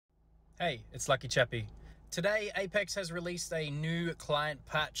Hey, it's Lucky Chappy. Today, Apex has released a new client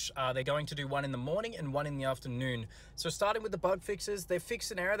patch. They're going to do one in the morning and one in the afternoon. So starting with the bug fixes, they've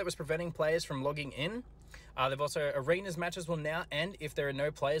fixed an error that was preventing players from logging in. They've also, arenas matches will now end if there are no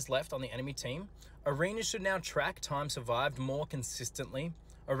players left on the enemy team. Arenas should now track time survived more consistently.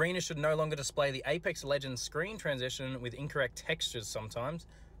 Arenas should no longer display the Apex Legends screen transition with incorrect textures sometimes.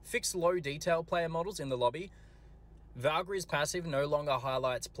 Fix low detail player models in the lobby. Valkyrie's passive no longer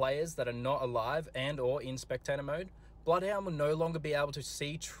highlights players that are not alive and or in spectator mode. Bloodhound will no longer be able to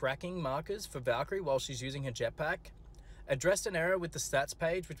see tracking markers for Valkyrie while she's using her jetpack. Addressed an error with the stats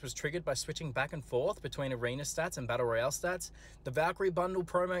page, which was triggered by switching back and forth between arena stats and battle royale stats. The Valkyrie bundle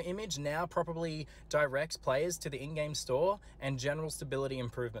promo image now properly directs players to the in-game store and general stability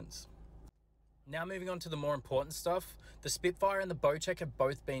improvements. Now moving on to the more important stuff, the Spitfire and the Bocek have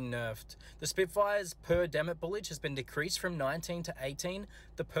both been nerfed. The Spitfire's per demit bullage has been decreased from 19 to 18.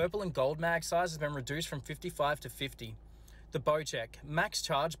 The purple and gold mag size has been reduced from 55 to 50. The Bocek, max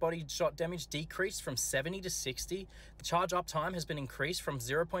charge body shot damage decreased from 70 to 60. The charge up time has been increased from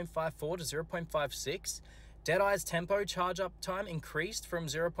 0.54 to 0.56. Deadeye's tempo charge up time increased from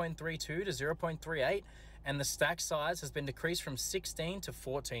 0.32 to 0.38, and the stack size has been decreased from 16 to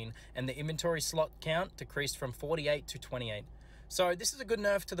 14, and the inventory slot count decreased from 48 to 28. So this is a good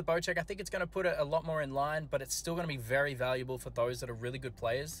nerf to the Bocek. I think it's going to put it a lot more in line, but it's still going to be very valuable for those that are really good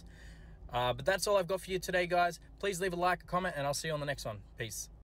players. But that's all I've got for you today, guys. Please leave a like, a comment, and I'll see you on the next one. Peace.